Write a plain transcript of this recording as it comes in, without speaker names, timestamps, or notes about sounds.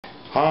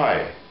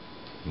Hi,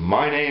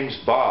 my name's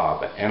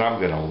Bob, and I'm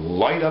going to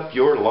light up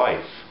your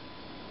life.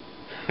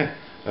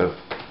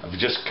 I've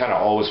just kind of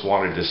always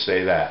wanted to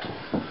say that.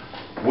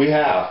 We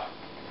have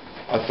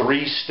a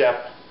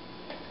 3-step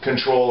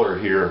controller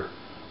here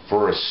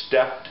for a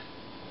stepped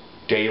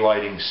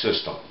daylighting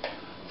system.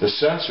 The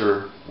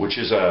sensor, which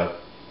is a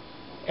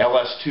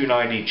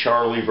LS290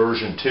 Charlie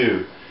version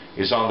 2,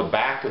 is on the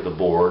back of the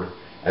board,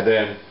 and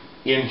then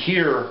in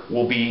here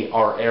will be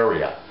our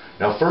area.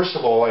 Now, first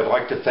of all, I'd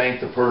like to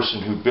thank the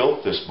person who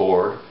built this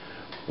board,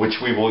 which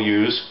we will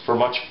use for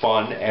much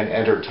fun and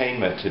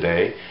entertainment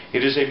today.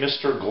 It is a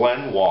Mr.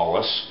 Glenn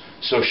Wallace,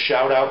 so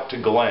shout out to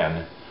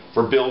Glenn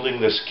for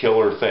building this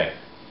killer thing.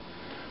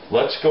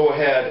 Let's go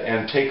ahead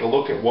and take a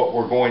look at what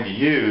we're going to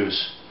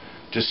use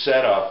to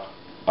set up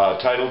a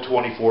Title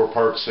 24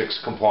 Part 6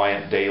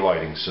 compliant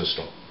daylighting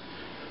system.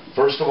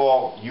 First of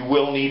all, you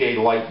will need a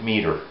light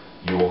meter.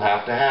 You will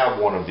have to have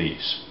one of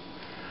these.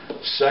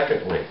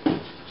 Secondly,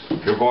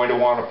 you're going to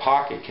want a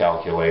pocket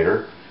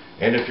calculator,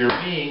 and if you're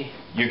me,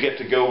 you get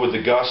to go with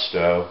the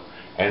gusto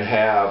and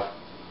have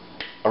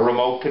a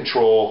remote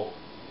control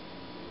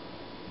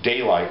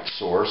daylight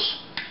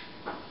source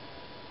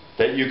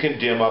that you can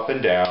dim up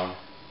and down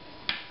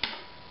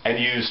and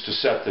use to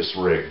set this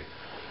rig.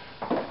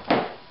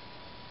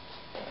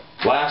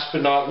 Last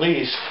but not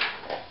least,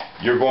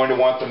 you're going to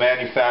want the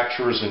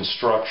manufacturer's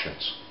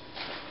instructions.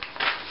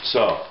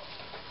 So,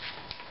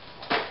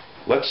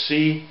 let's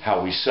see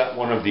how we set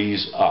one of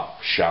these up,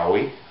 shall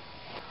we?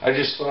 I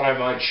just thought I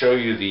might show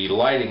you the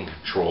lighting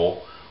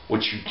control,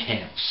 which you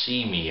can't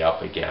see me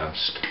up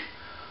against,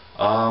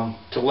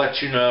 to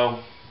let you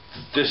know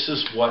that this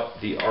is what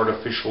the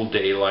artificial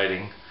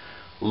daylighting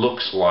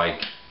looks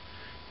like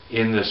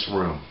in this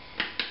room.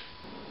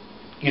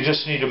 You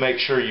just need to make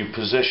sure you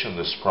position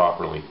this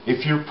properly.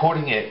 If you're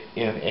putting it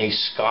in a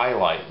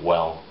skylight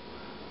well,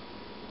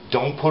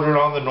 don't put it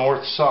on the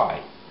north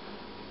side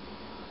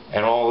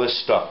and all this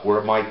stuff where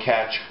it might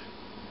catch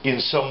in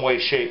some way,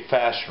 shape,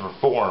 fashion, or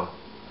form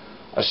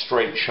a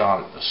straight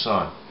shot at the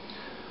sun.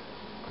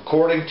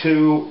 According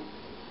to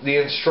the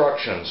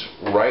instructions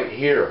right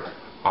here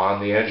on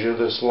the edge of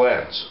this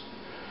lens,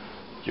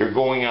 you're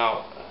going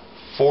out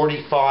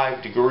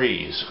 45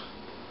 degrees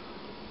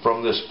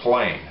from this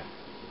plane.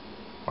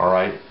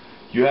 Alright?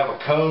 You have a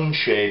cone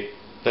shape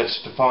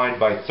that's defined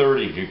by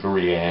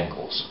 30-degree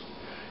angles.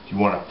 You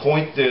want to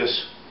point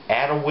this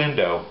at a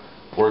window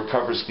where it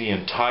covers the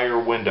entire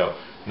window.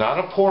 Not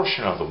a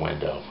portion of the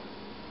window,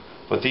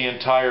 but the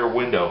entire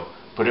window.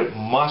 But it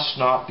must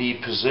not be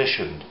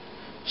positioned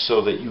so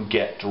that you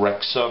get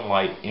direct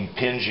sunlight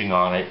impinging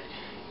on it,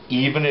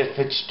 even if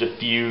it's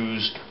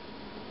diffused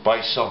by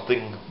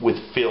something with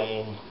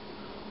film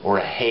or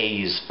a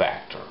haze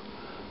factor.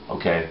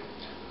 Okay?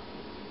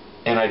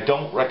 And I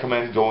don't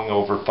recommend going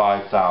over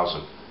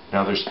 5,000.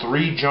 Now there's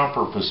 3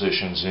 jumper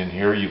positions in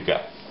here. You've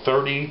got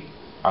 3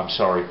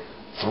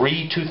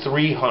 to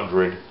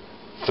 300,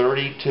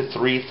 30 to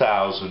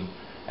 3,000,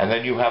 and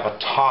then you have a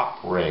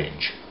top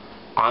range.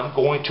 I'm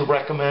going to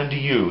recommend to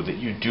you that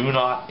you do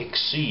not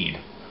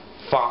exceed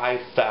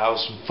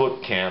 5,000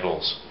 foot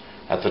candles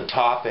at the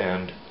top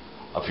end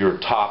of your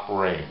top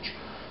range.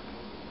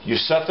 You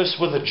set this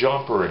with a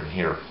jumper in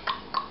here,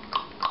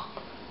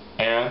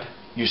 and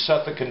you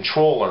set the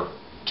controller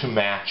to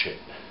match it.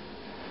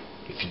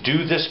 If you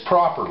do this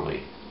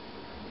properly,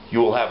 you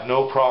will have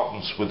no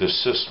problems with this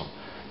system.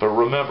 But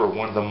remember,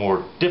 one of the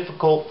more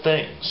difficult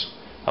things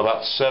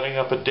about setting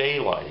up a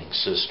daylighting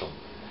system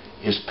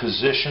is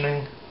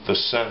positioning the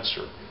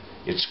sensor.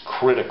 It's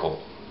critical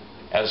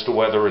as to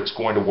whether it's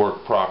going to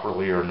work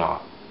properly or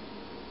not.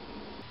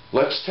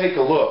 Let's take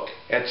a look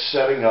at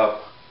setting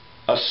up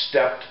a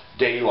stepped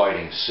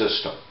daylighting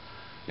system.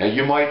 Now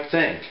you might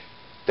think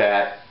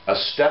that a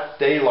stepped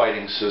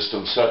daylighting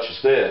system such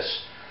as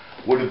this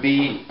would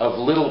be of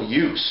little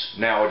use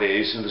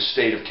nowadays in the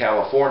state of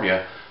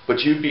California,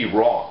 but you'd be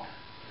wrong,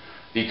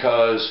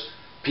 because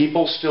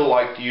people still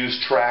like to use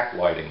track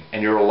lighting,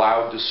 and you're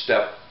allowed to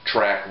step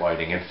track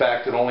lighting. In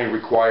fact, it only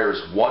requires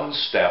 1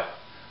 step,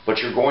 but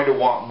you're going to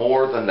want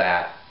more than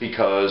that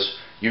because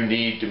you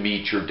need to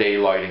meet your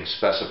daylighting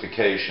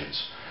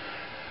specifications.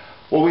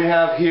 What we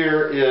have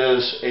here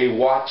is a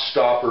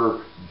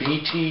Wattstopper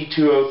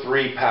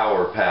BT203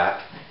 power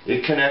pack.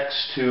 It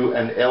connects to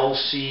an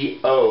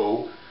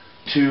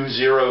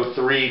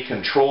LCO203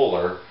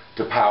 controller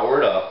to power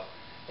it up,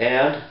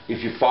 and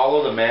if you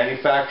follow the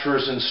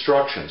manufacturer's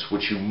instructions,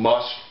 which you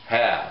must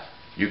have,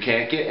 you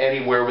can't get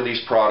anywhere with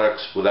these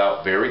products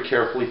without very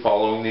carefully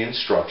following the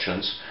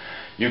instructions,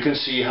 you can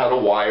see how to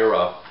wire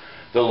up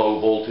the low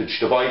voltage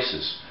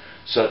devices,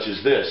 such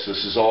as this.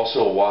 This is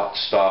also a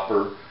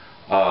Wattstopper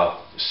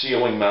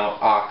ceiling mount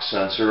aux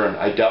sensor, and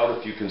I doubt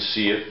if you can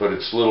see it, but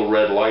its little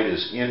red light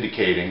is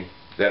indicating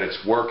that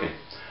it's working.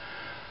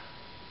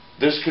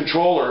 This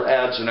controller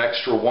adds an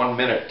extra 1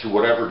 minute to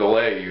whatever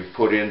delay you've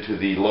put into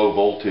the low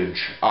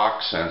voltage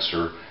aux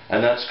sensor,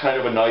 and that's kind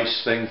of a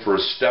nice thing for a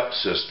step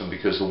system,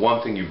 because the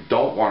one thing you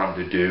don't want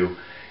them to do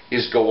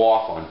is go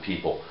off on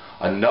people.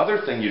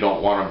 Another thing you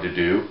don't want them to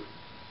do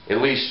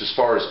at least as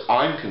far as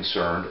I'm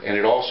concerned, and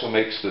it also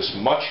makes this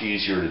much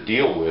easier to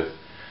deal with,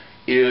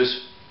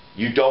 is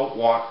you don't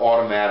want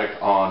automatic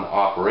on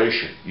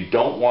operation. You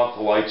don't want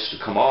the lights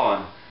to come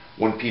on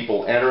when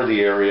people enter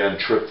the area and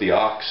trip the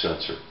aux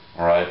sensor.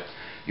 Alright?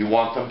 You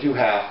want them to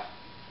have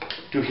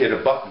to hit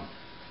a button.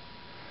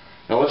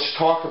 Now let's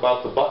talk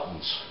about the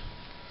buttons.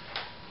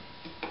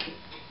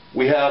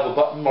 We have a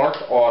button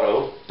marked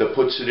auto that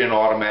puts it in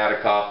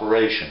automatic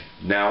operation.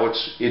 Now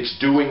it's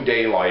doing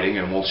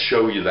daylighting, and we'll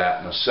show you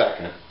that in a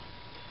second.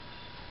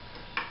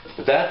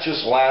 But that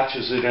just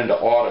latches it into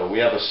auto. We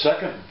have a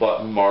second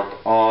button marked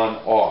on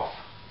off.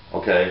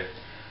 Okay?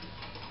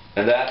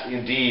 And that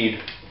indeed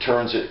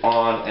turns it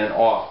on and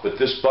off. But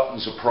this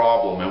button's a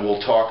problem, and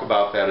we'll talk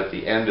about that at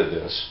the end of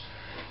this.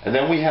 And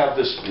then we have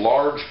this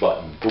large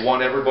button, the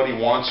one everybody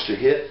wants to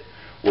hit.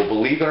 Well,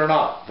 believe it or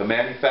not, the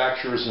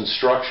manufacturer's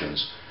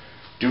instructions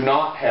do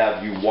not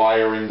have you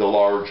wiring the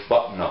large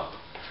button up.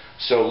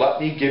 So let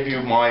me give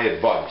you my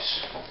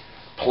advice.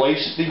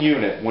 Place the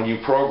unit, when you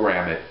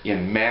program it,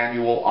 in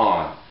manual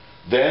on.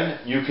 Then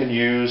you can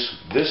use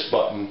this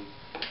button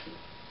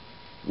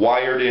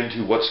wired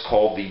into what's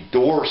called the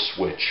door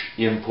switch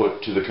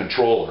input to the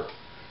controller.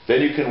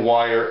 Then you can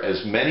wire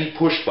as many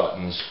push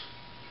buttons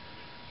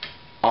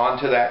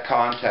onto that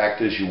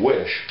contact as you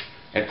wish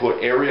and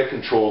put area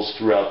controls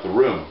throughout the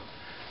room.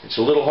 It's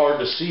a little hard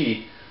to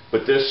see,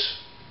 but this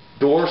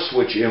door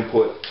switch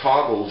input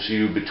toggles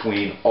you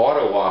between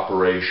auto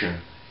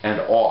operation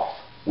and off,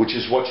 which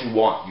is what you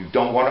want. You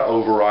don't want to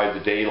override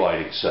the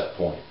daylighting set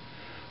point.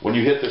 When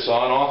you hit this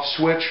on-off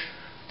switch,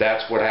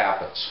 that's what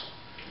happens.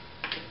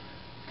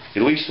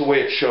 At least the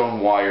way it's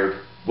shown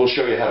wired. We'll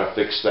show you how to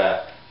fix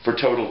that for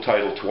Total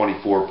Title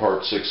 24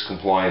 Part 6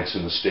 compliance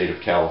in the state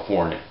of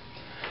California.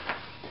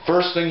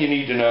 First thing you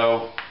need to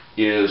know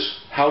is,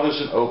 how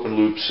does an open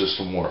loop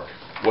system work?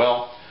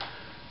 Well,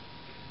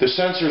 the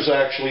sensor is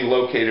actually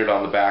located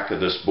on the back of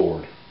this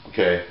board.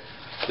 Okay,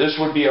 this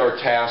would be our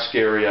task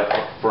area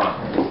up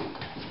front.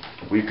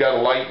 We've got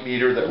a light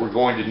meter that we're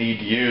going to need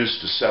to use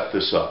to set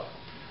this up.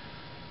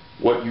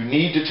 What you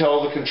need to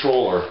tell the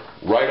controller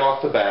right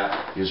off the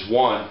bat is,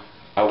 one,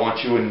 I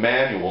want you in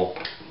manual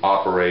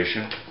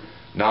operation,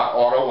 not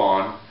auto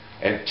on,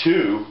 and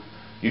two,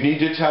 you need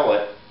to tell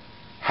it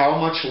how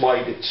much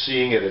light it's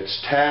seeing at its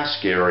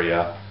task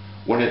area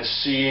when it's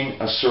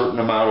seeing a certain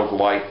amount of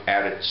light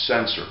at its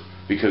sensor,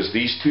 because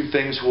these two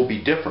things will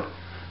be different.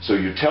 So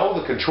you tell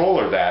the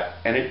controller that,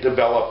 and it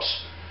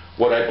develops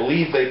what I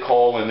believe they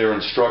call in their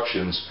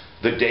instructions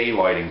the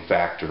daylighting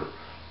factor.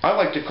 I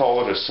like to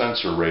call it a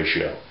sensor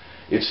ratio.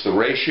 It's the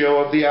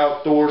ratio of the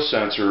outdoor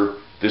sensor.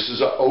 This is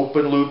an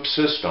open loop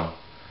system,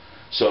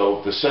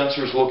 so the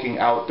sensor's looking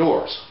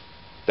outdoors.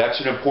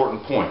 That's an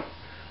important point.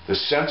 The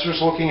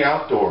sensor's looking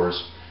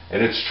outdoors,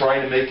 and it's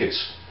trying to make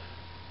its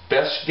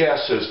best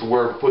guess as to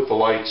where to put the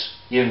lights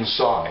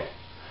inside.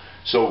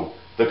 So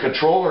the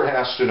controller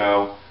has to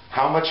know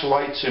how much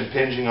light's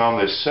impinging on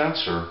this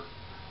sensor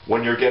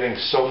when you're getting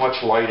so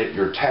much light at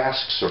your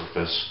task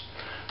surface,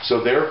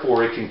 so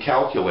therefore it can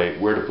calculate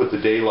where to put the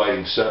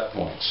daylighting set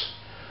points.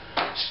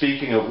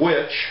 Speaking of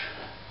which,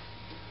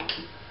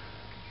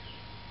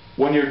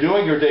 when you're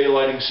doing your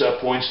daylighting set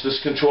points,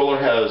 this controller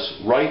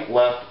has right,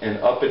 left, and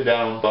up and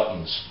down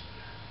buttons.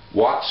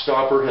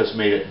 Wattstopper has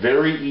made it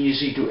very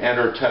easy to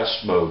enter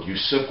test mode. You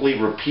simply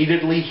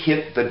repeatedly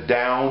hit the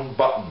down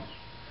button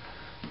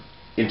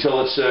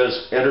until it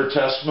says enter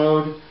test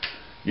mode.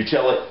 You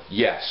tell it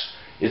yes.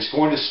 It's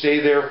going to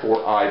stay there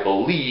for, I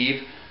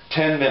believe,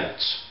 10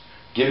 minutes,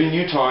 giving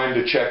you time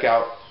to check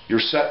out your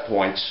set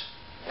points,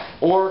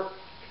 or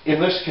in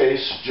this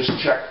case, just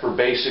check for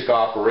basic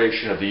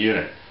operation of the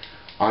unit.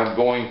 I'm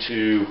going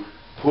to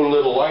put a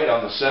little light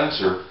on the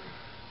sensor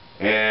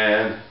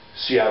and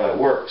see how that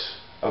works.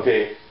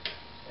 Okay,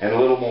 and a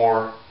little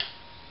more,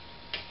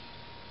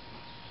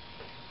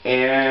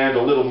 and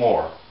a little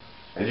more.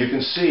 And you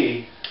can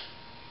see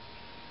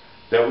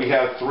that we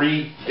have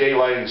 3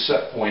 daylighting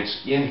set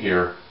points in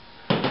here.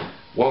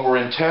 When we're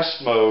in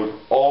test mode,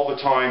 all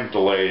the time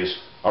delays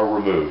are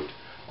removed.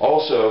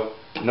 Also,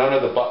 none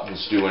of the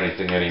buttons do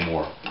anything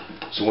anymore.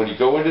 So when you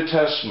go into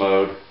test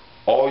mode,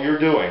 all you're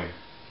doing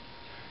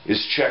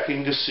is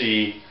checking to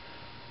see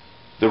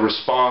the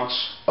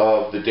response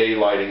of the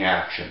daylighting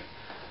action.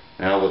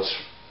 Now let's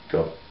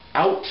go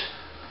out,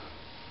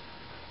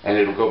 and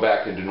it'll go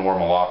back into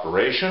normal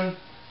operation,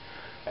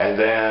 and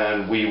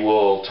then we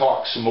will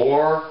talk some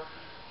more.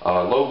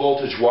 Low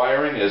voltage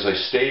wiring, as I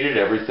stated,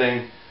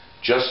 everything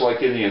just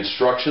like in the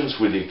instructions,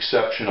 with the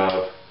exception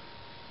of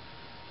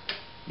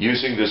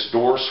using this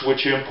door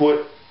switch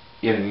input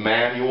in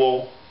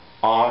manual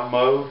on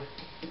mode,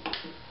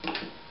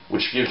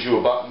 which gives you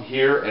a button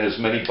here and as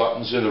many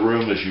buttons in the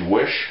room as you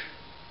wish.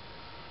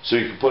 So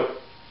you can put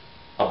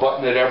a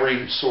button at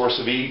every source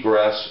of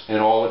egress, and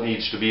all it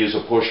needs to be is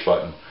a push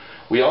button.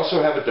 We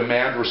also have a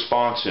demand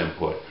response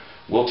input.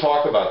 We'll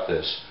talk about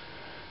this.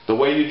 The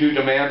way you do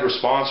demand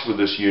response with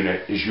this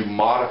unit is you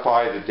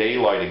modify the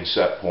daylighting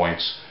set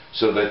points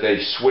so that they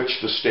switch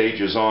the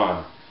stages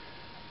on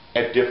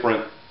at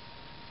different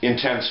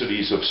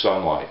intensities of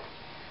sunlight.